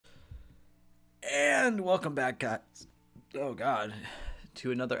And welcome back, guys. Oh god,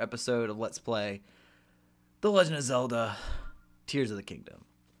 to another episode of Let's Play The Legend of Zelda Tears of the Kingdom.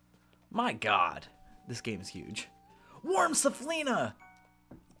 My god, this game is huge. Warm Saflina!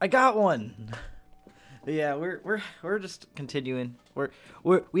 I got one! Yeah, we're just continuing.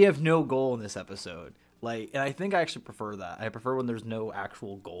 We have no goal in this episode. And I think I actually prefer that. I prefer when there's no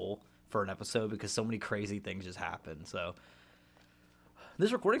actual goal for an episode because so many crazy things just happen. So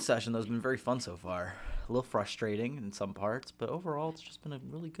this recording session, though, has been very fun so far. A little frustrating in some parts, but overall, it's just been a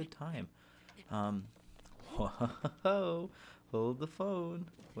really good time. Whoa, hold the phone.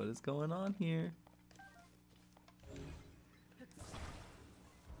 What is going on here?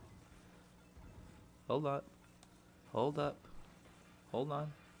 Hold up. Hold up. Hold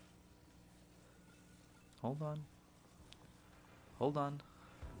on. Hold on. Hold on.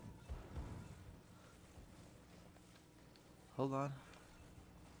 Hold on.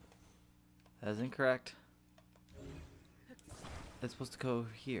 That is incorrect. It's supposed to go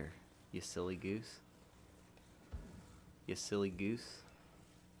here, you silly goose. You silly goose.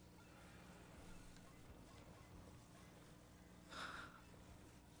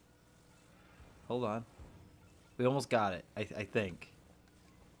 Hold on. We almost got it, I think.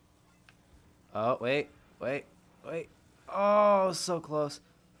 Oh, wait. Oh, so close.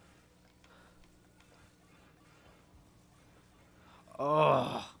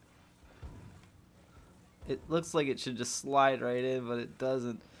 Oh. It looks like it should just slide right in, but it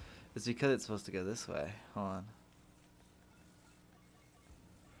doesn't. It's because it's supposed to go this way. Hold on.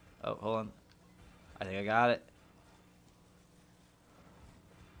 Oh, hold on. I think I got it.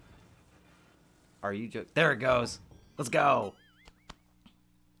 Are you joking? There it goes. Let's go.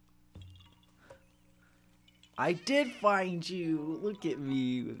 I did find you. Look at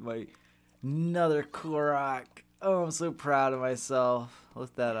me with my another Korok. Oh, I'm so proud of myself.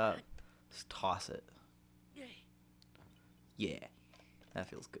 Lift that up. Just toss it. Yeah, that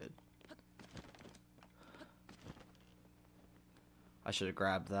feels good. I should have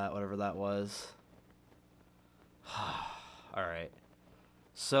grabbed that, whatever that was. Alright.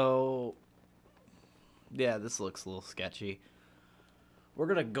 So, yeah, this looks a little sketchy. We're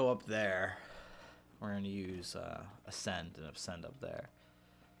going to go up there. We're going to use Ascend and Ascend up there.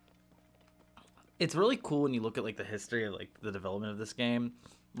 It's really cool when you look at like the history of like the development of this game.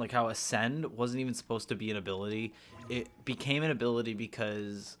 Like how Ascend wasn't even supposed to be an ability. It became an ability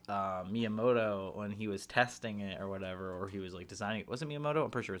because Miyamoto, when he was testing it or whatever, or he was like designing it. Was it Miyamoto? I'm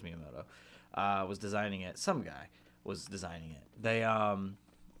pretty sure it was Miyamoto. Was designing it. Some guy was designing it. They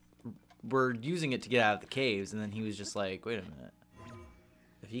were using it to get out of the caves, and then he was just like, wait a minute.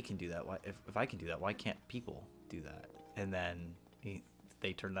 If he can do that, why? If I can do that, why can't people do that? And then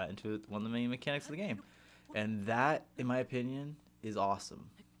they turned that into one of the main mechanics of the game. And that, in my opinion, is awesome.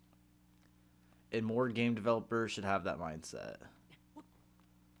 And more game developers should have that mindset.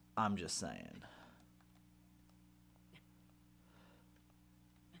 I'm just saying.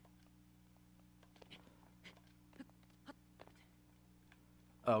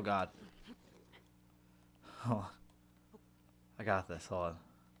 Oh god. Hold on. I got this. Hold on.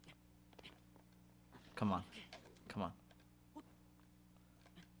 Come on. Come on.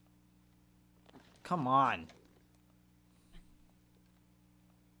 Come on.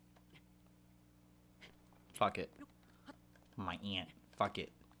 Fuck it. My aunt. Fuck it.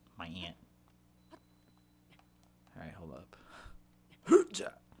 My aunt. Alright, hold up.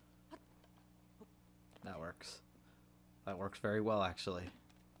 That works. That works very well, actually.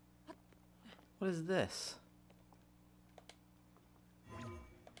 What is this?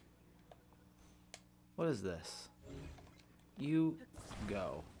 What is this? You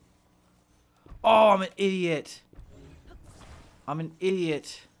go. Oh, I'm an idiot. I'm an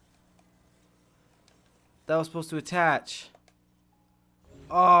idiot. That was supposed to attach.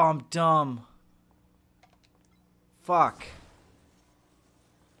 Oh, I'm dumb. Fuck.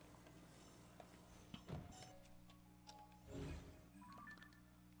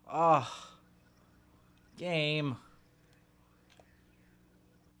 Oh. Game.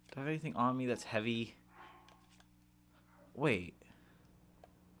 Do I have anything on me that's heavy? Wait.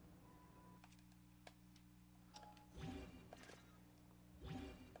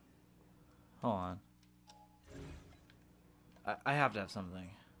 Hold on. I have to have something.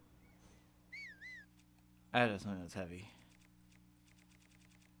 I have to have something that's heavy.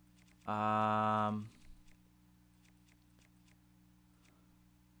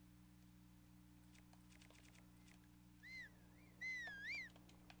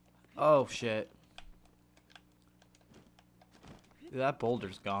 Oh shit. Dude, that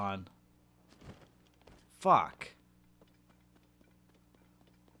boulder's gone. Fuck.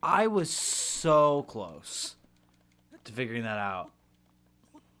 I was so close to figuring that out.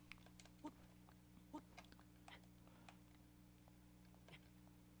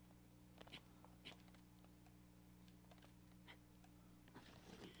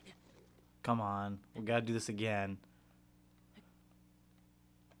 Come on. We gotta do this again.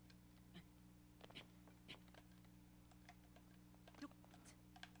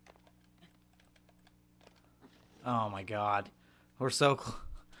 Oh my god. We're so close.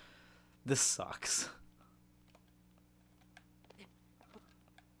 This sucks.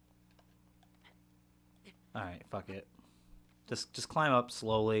 Alright, fuck it. Just climb up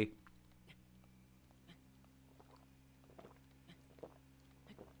slowly.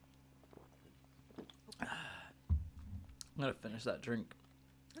 I'm gonna finish that drink.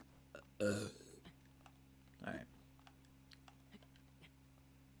 Alright.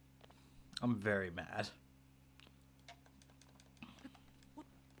 I'm very mad.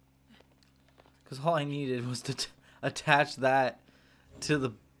 Because all I needed was to attach that to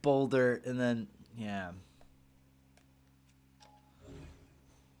the boulder and then, yeah.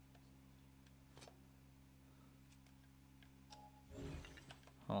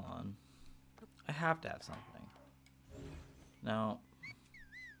 Hold on. I have to have something. No.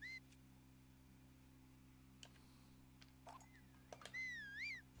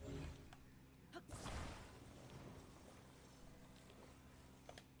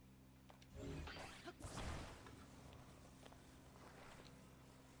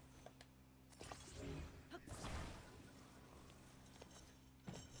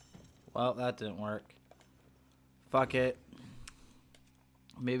 Well, that didn't work. Fuck it.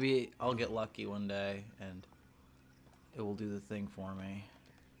 Maybe I'll get lucky one day and it will do the thing for me.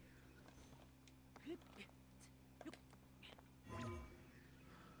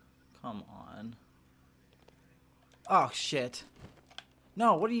 Come on. Oh, shit.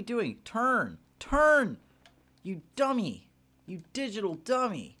 No, what are you doing? Turn! Turn! You dummy! You digital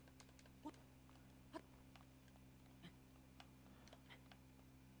dummy!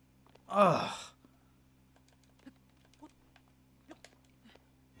 Ugh.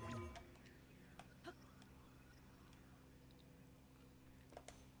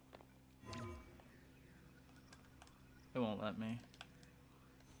 It won't let me.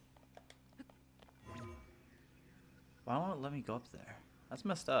 Why won't it let me go up there? That's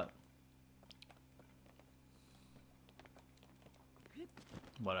messed up.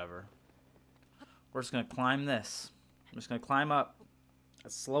 Whatever. We're just gonna climb this. I'm just gonna climb up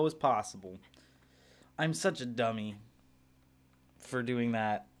as slow as possible. I'm such a dummy for doing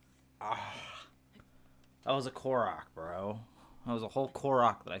that. Ah, that was a Korok, bro. That was a whole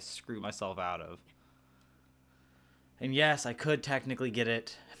Korok that I screwed myself out of. And yes, I could technically get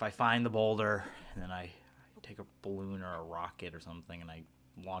it if I find the boulder and then I take a balloon or a rocket or something and I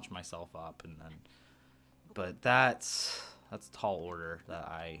launch myself up and then. But that's tall order that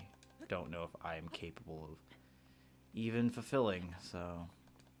I don't know if I am capable of even fulfilling. So,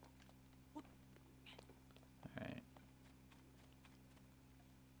 all right.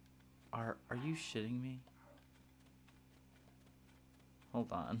 Are you shitting me?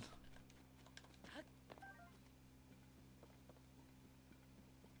 Hold on.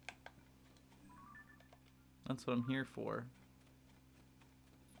 That's what I'm here for.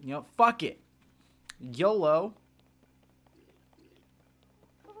 You know, fuck it. YOLO.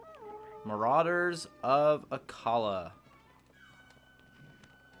 Marauders of Akala.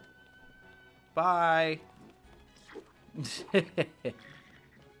 Bye.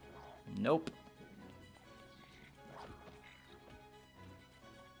 Nope.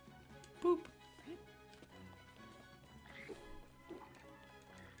 Boop.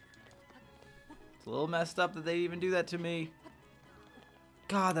 It's a little messed up that they even do that to me.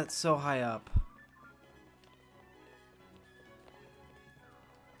 God, that's so high up.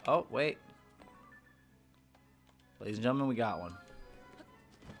 Oh, wait. Ladies and gentlemen, we got one.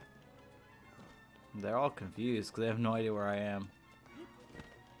 They're all confused because they have no idea where I am.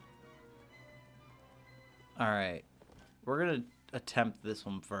 Alright. We're going to attempt this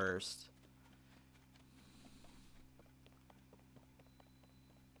one first.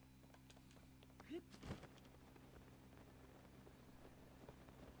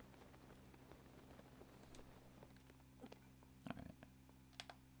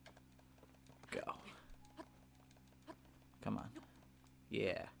 Come on.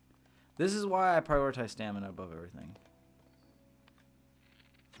 Yeah. This is why I prioritize stamina above everything.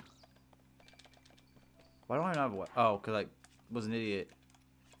 Why don't I not have what? Oh, because I was an idiot.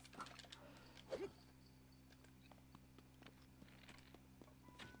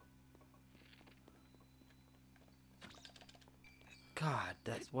 God,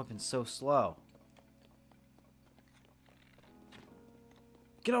 that's This weapon's so slow.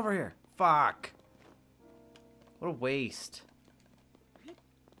 Get over here. Fuck. What a waste.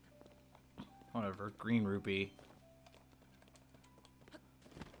 Whatever. Green rupee.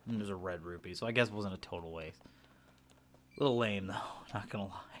 And there's a red rupee, so I guess it wasn't a total waste. A little lame, though. Not gonna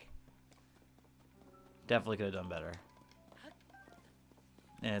lie. Definitely could have done better.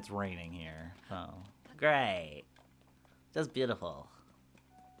 And it's raining here, so... Great. Just beautiful.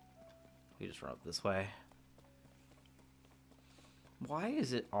 We just run up this way. Why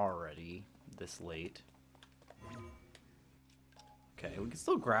is it already this late? Okay, we can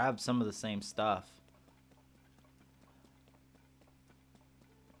still grab some of the same stuff.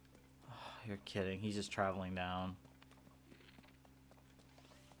 Oh, you're kidding. He's just traveling down.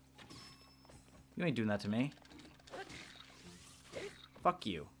 You ain't doing that to me. Fuck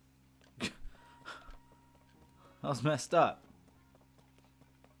you. That was messed up.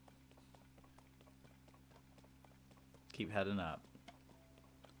 Keep heading up.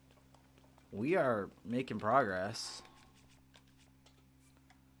 We are making progress.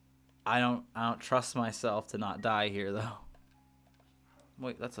 I don't trust myself to not die here though.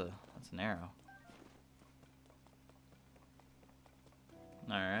 Wait, that's an arrow.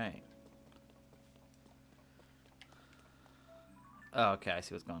 All right. Oh, okay, I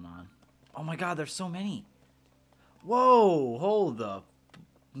see what's going on. Oh my god, there's so many. Whoa, hold the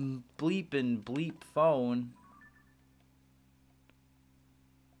bleep and bleep phone.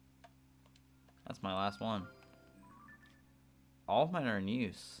 That's my last one. All of mine are in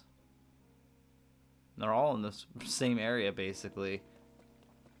use. They're all in this same area, basically.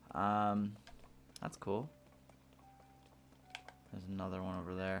 That's cool. There's another one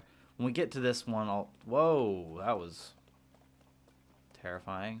over there. When we get to this one, I'll... Whoa, that was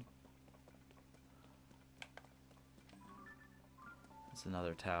terrifying. That's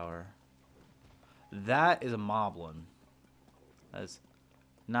another tower. That is a moblin. That is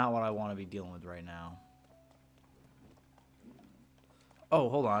not what I want to be dealing with right now. Oh,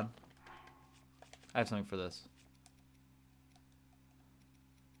 hold on. I have something for this.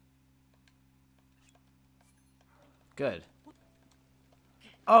 Good.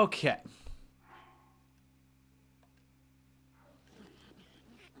 Okay.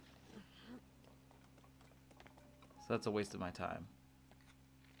 So that's a waste of my time.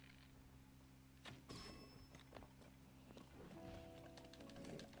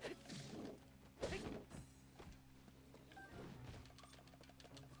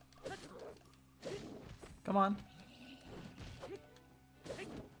 Come on.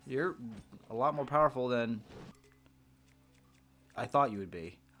 You're a lot more powerful than I thought you would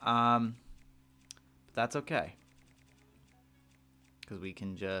be. But that's okay. Because we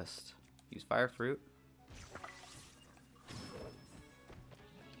can just use fire fruit.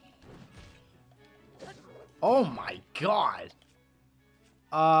 Oh my god!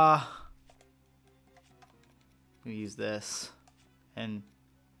 I'm gonna use this. And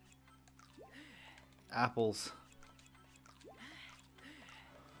apples.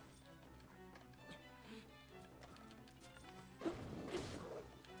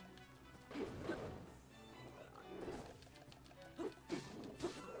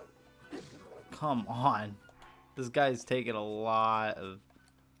 Come on. This guy's taking a lot of...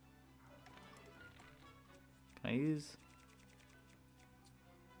 Can I use...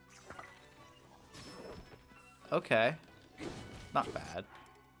 Okay. Not bad.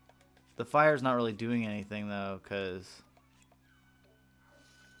 The fire's not really doing anything, though, because...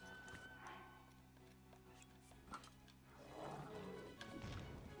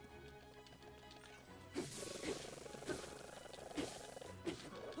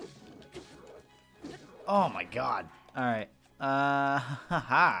 Oh my god. Alright.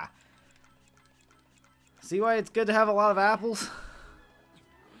 Haha. See why it's good to have a lot of apples?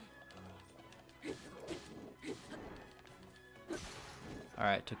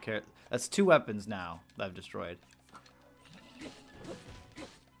 Alright, took care. That's 2 weapons now that I've destroyed.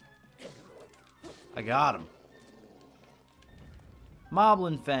 I got him.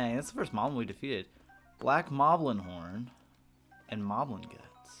 Moblin Fang. That's the first moblin we defeated. Black Moblin Horn and Moblin Guts.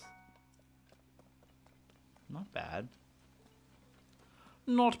 Not bad.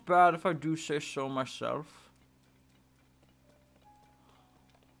 Not bad if I do say so myself.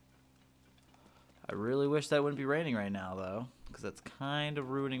 I really wish that wouldn't be raining right now, though, because that's kind of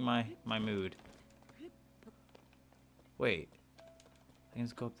ruining my mood. Wait. I can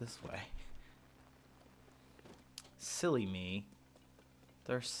just go up this way. Silly me.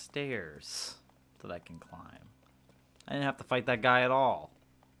 There are stairs that I can climb. I didn't have to fight that guy at all.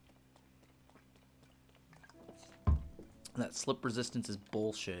 That slip resistance is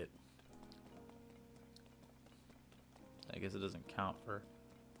bullshit. I guess it doesn't count for...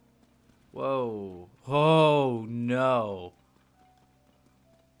 Whoa. Oh, no.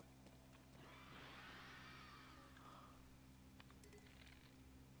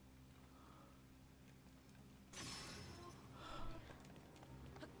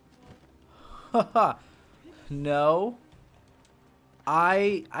 Haha. No.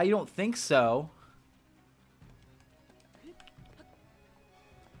 I don't think so.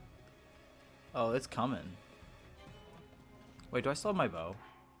 Oh, it's coming. Wait, do I still have my bow?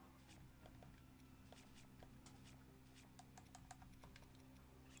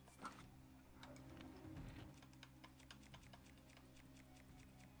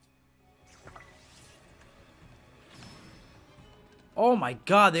 Oh my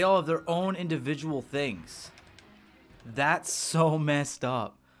god, they all have their own individual things. That's so messed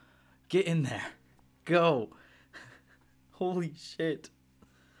up. Get in there. Go. Holy shit.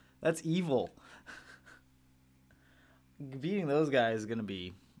 That's evil. Beating those guys is gonna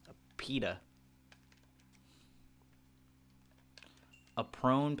be a pita. A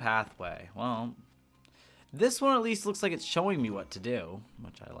prone pathway. Well, this one at least looks like it's showing me what to do,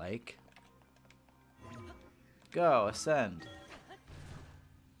 which I like. Go, ascend.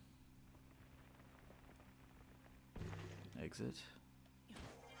 Exit.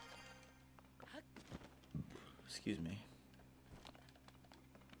 Excuse me.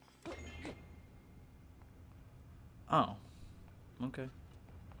 Oh. Okay.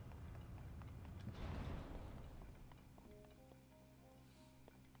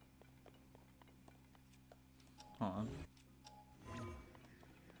 Hold on.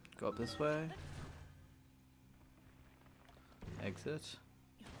 Go up this way. Exit.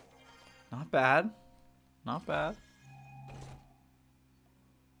 Not bad. Not bad.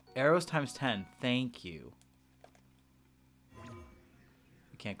 Arrows times 10. Thank you.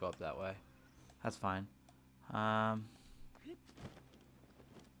 We can't go up that way. That's fine.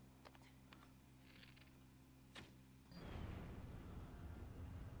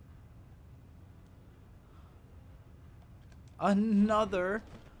 Another.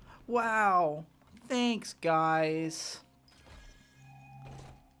 Wow. Thanks, guys.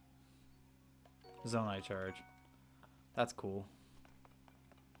 Zonite charge. That's cool.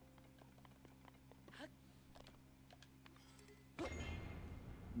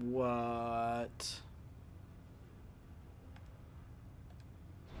 What?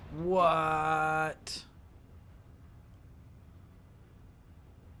 What?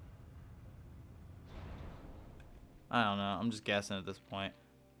 I don't know. I'm just guessing at this point.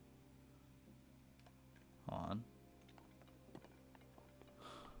 Hold on.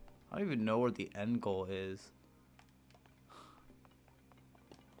 I don't even know where the end goal is.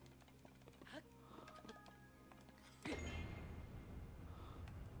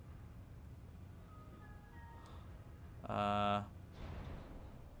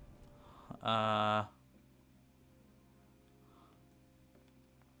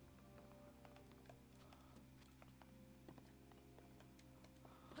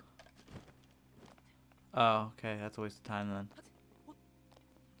 Oh, okay, that's a waste of time then.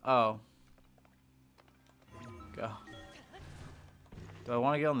 Oh. Go. Do I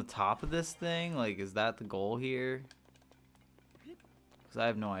want to get on the top of this thing? Like, is that the goal here? Because I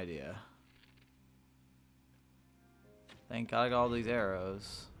have no idea. Thank God I got all these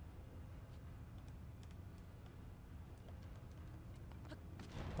arrows.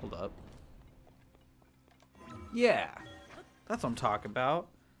 Hold up. Yeah. That's what I'm talking about.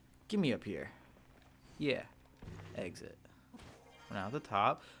 Get me up here. Yeah. Exit. We're now at the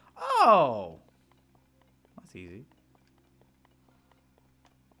top. Oh! That's easy.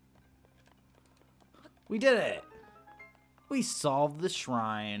 We did it! We solved the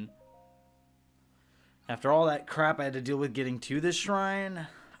shrine. After all that crap I had to deal with getting to this shrine,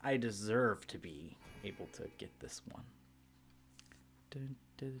 I deserve to be able to get this one.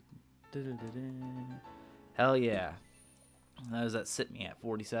 Hell yeah. How does that sit me at?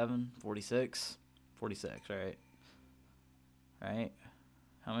 47? 46? 46, right? Right?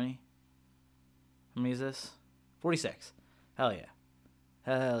 How many? How many is this? 46. Hell yeah.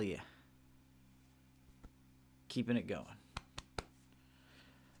 Hell yeah. Keeping it going.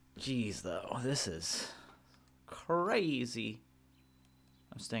 Jeez, though. This is crazy.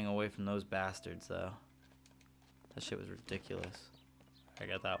 I'm staying away from those bastards, though. That shit was ridiculous. I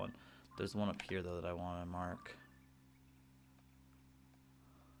got that one. There's one up here, though, that I want to mark.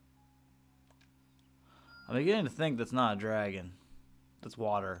 I'm beginning to think that's not a dragon. That's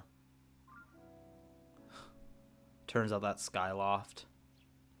water. Turns out that's Skyloft.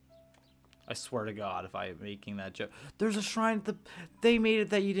 I swear to God, if I'm making that joke. There's a shrine. They made it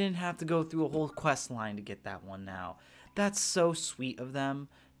that you didn't have to go through a whole quest line to get that one now. That's so sweet of them.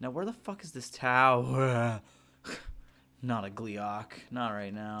 Now, where the fuck is this tower? Not a Gleeok. Not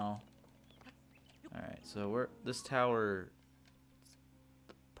right now. Alright, so this tower...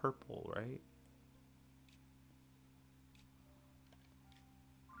 purple, right?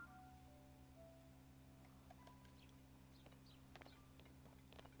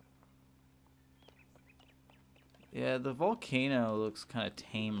 Yeah, the volcano looks kind of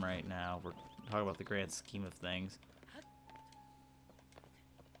tame right now. We're talking about the grand scheme of things.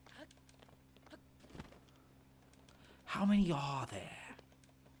 How many are there?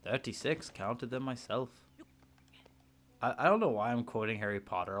 36. Counted them myself. I don't know why I'm quoting Harry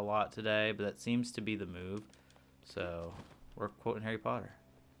Potter a lot today, but that seems to be the move. So, we're quoting Harry Potter.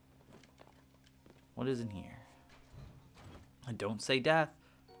 What is in here? And don't say death.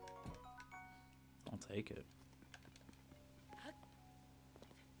 I'll take it.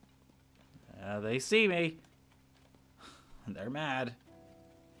 They see me. They're mad.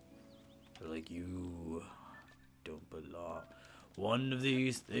 They're like, you don't belong. One of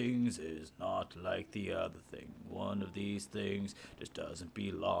these things is not like the other thing. One of these things just doesn't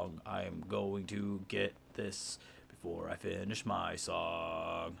belong. I am going to get this before I finish my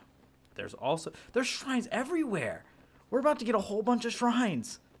song. There's shrines everywhere. We're about to get a whole bunch of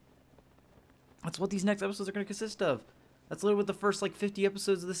shrines. That's what these next episodes are going to consist of. That's literally what the first, like, 50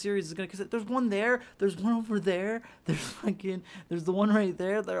 episodes of the series is going to consist. There's one there. There's one over there. There's the one right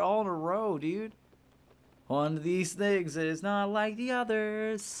there. They're all in a row, dude. One of these things is not like the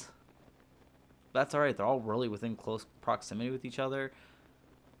others. That's alright. They're all really within close proximity with each other.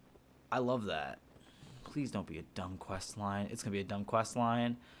 I love that. Please don't be a dumb quest line. It's going to be a dumb quest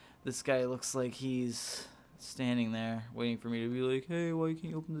line. This guy looks like he's standing there waiting for me to be like, hey, why can't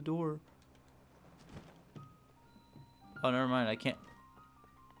you open the door? Oh, never mind. I can't.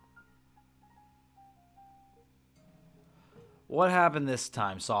 What happened this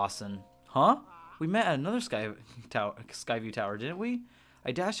time, Sawson? Huh? We met at another Skyview Tower, didn't we?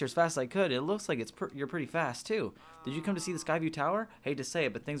 I dashed here as fast as I could. It looks like you're pretty fast, too. Did you come to see the Skyview Tower? Hate to say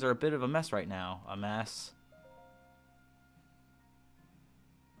it, but things are a bit of a mess right now. A mess.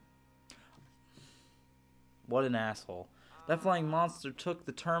 What an asshole. That flying monster took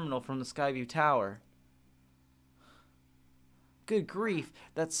the terminal from the Skyview Tower. Good grief,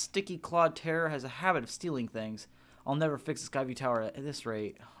 that sticky clawed terror has a habit of stealing things. I'll never fix the Skyview Tower at this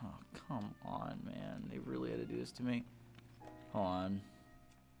rate. Oh, come on, man. They really had to do this to me. Hold on.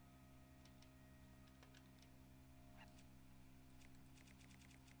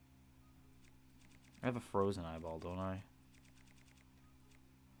 I have a frozen eyeball, don't I?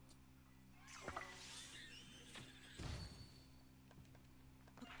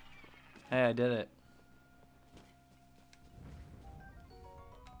 Hey, I did it.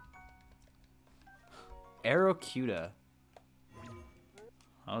 Aerocuta.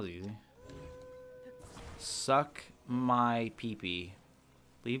 That was easy. Suck my pee-pee.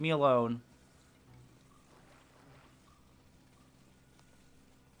 Leave me alone.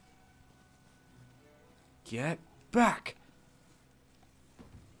 Get back!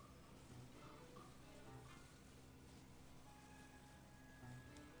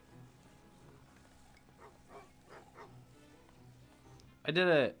 I did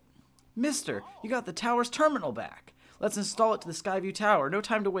it. Mister, you got the tower's terminal back. Let's install it to the Skyview Tower. No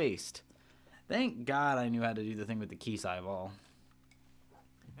time to waste. Thank God I knew how to do the thing with the key eyeball.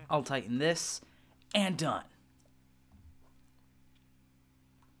 I'll tighten this, and done.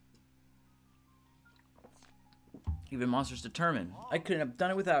 Even monsters determined. I couldn't have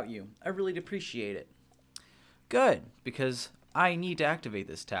done it without you. I really appreciate it. Good, because I need to activate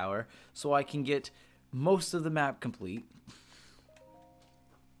this tower so I can get most of the map complete.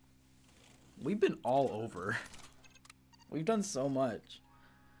 We've been all over. We've done so much.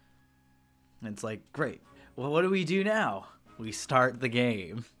 And it's like, great. Well, what do we do now? We start the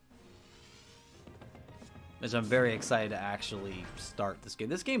game. Which I'm very excited to actually start this game.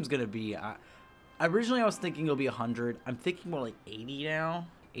 This game's going to be... originally, I was thinking it'll be 100. I'm thinking more like 80 now.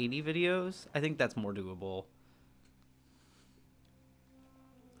 80 videos. I think that's more doable.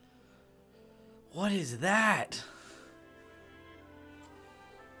 What is that?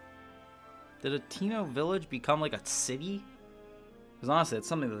 Did a Tino village become like a city? Because honestly, it's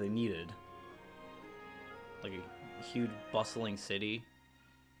something that they needed. Like a huge bustling city.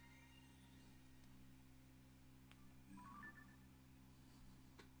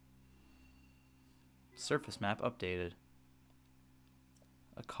 Surface map updated.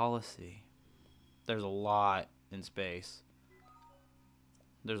 A Colosseum. There's a lot in space.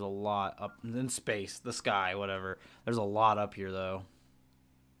 There's a lot up in space, the sky, whatever. There's a lot up here, though.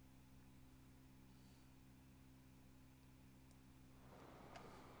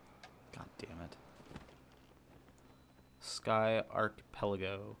 God damn it. Sky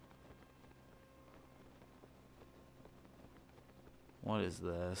Archipelago. What is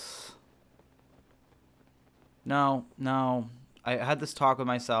this? No, no. I had this talk with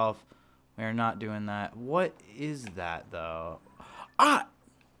myself. We are not doing that. What is that, though? Ah!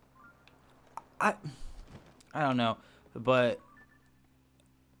 I don't know. But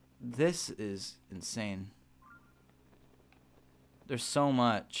this is insane. There's so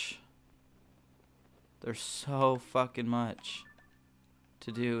much. There's so fucking much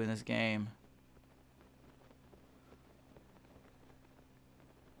to do in this game.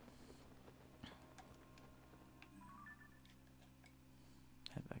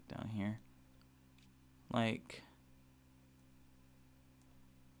 Head back down here. Like,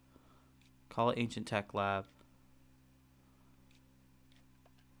 call it Ancient Tech Lab.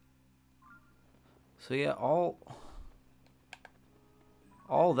 So yeah, all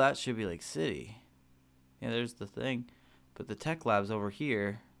that should be like city. Yeah, there's the thing. But the tech lab's over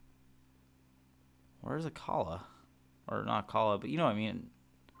here. Where's Akala? Or not Akala, but you know what I mean.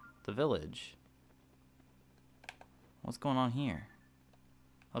 The village. What's going on here?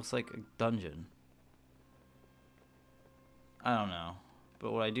 Looks like a dungeon. I don't know.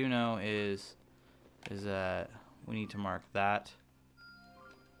 But what I do know is that we need to mark that.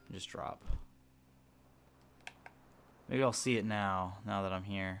 And just drop. Maybe I'll see it now that I'm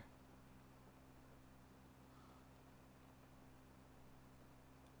here.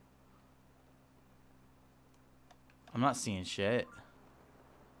 I'm not seeing shit.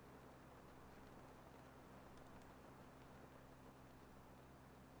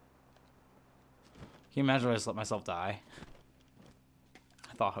 Can you imagine if I just let myself die?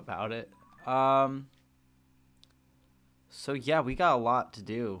 I thought about it. So yeah, we got a lot to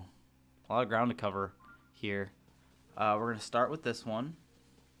do. A lot of ground to cover here. We're going to start with this one.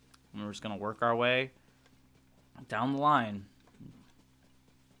 And we're just going to work our way down the line.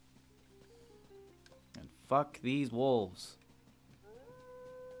 And fuck these wolves.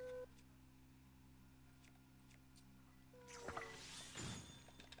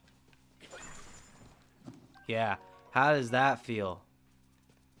 Yeah, how does that feel?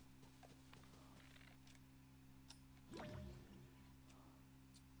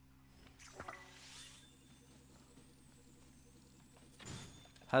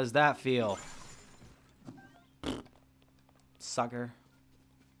 How does that feel? Sucker.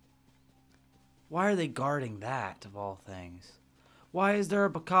 Why are they guarding that, of all things? Why is there a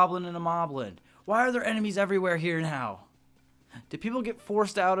bokoblin and a moblin? Why are there enemies everywhere here now? Did people get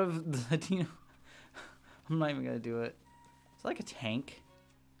forced out of the team? I'm not even gonna do it. It's like a tank.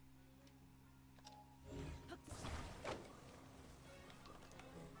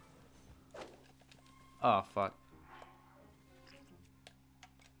 Oh, fuck.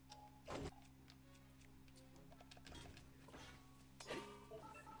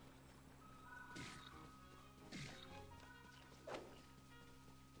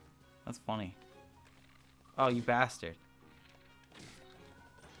 That's funny. Oh, you bastard.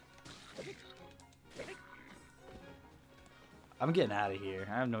 I'm getting out of here.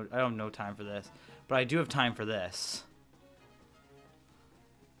 I have no time for this. But I do have time for this.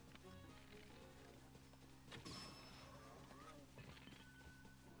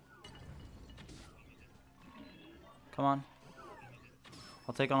 Come on.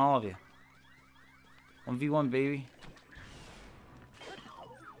 I'll take on all of you. 1v1, baby.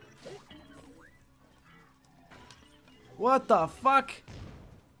 What the fuck?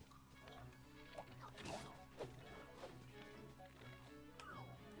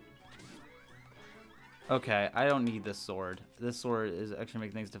 Okay, I don't need this sword. This sword is actually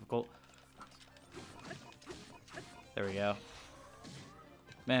making things difficult. There we go.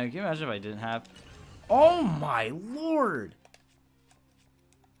 Man, can you imagine if I didn't have... Oh my lord!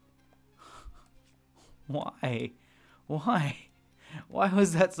 Why? Why? Why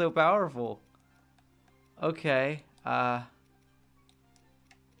was that so powerful? Okay, and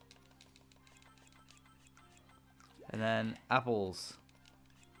then apples.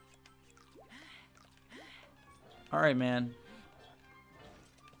 Alright, man.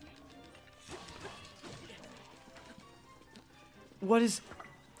 What is...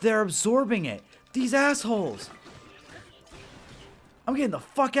 They're absorbing it. These assholes. I'm getting the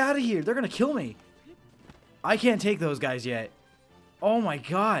fuck out of here. They're gonna kill me. I can't take those guys yet. Oh my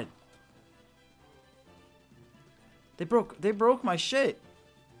god. They broke my shit.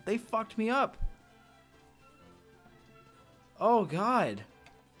 They fucked me up. Oh god.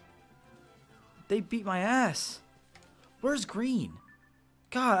 They beat my ass. Where's green?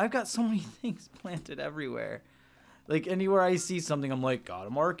 God, I've got so many things planted everywhere. Like, anywhere I see something, I'm like, gotta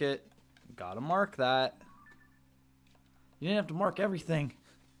mark it. Gotta mark that. You didn't have to mark everything.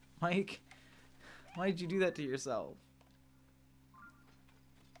 Mike, why did you do that to yourself?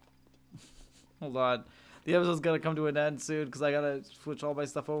 Hold on. The episode's gonna come to an end soon because I gotta switch all my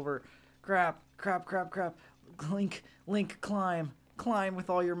stuff over. Crap, crap, crap, crap. Link, climb. Climb with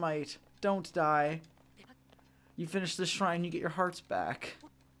all your might. Don't die. You finish the shrine, you get your hearts back.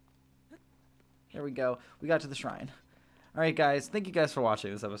 There we go. We got to the shrine. Alright, guys. Thank you guys for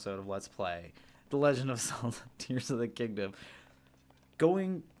watching this episode of Let's Play The Legend of Zelda Tears of the Kingdom.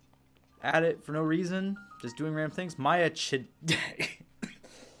 Going at it for no reason. Just doing random things. Maya Chide.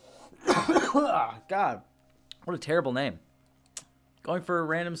 God. What a terrible name. Going for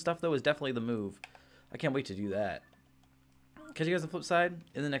random stuff, though, is definitely the move. I can't wait to do that. Catch you guys on the flip side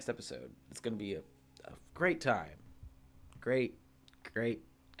in the next episode. It's going to be a great time. Great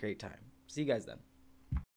time. See you guys then.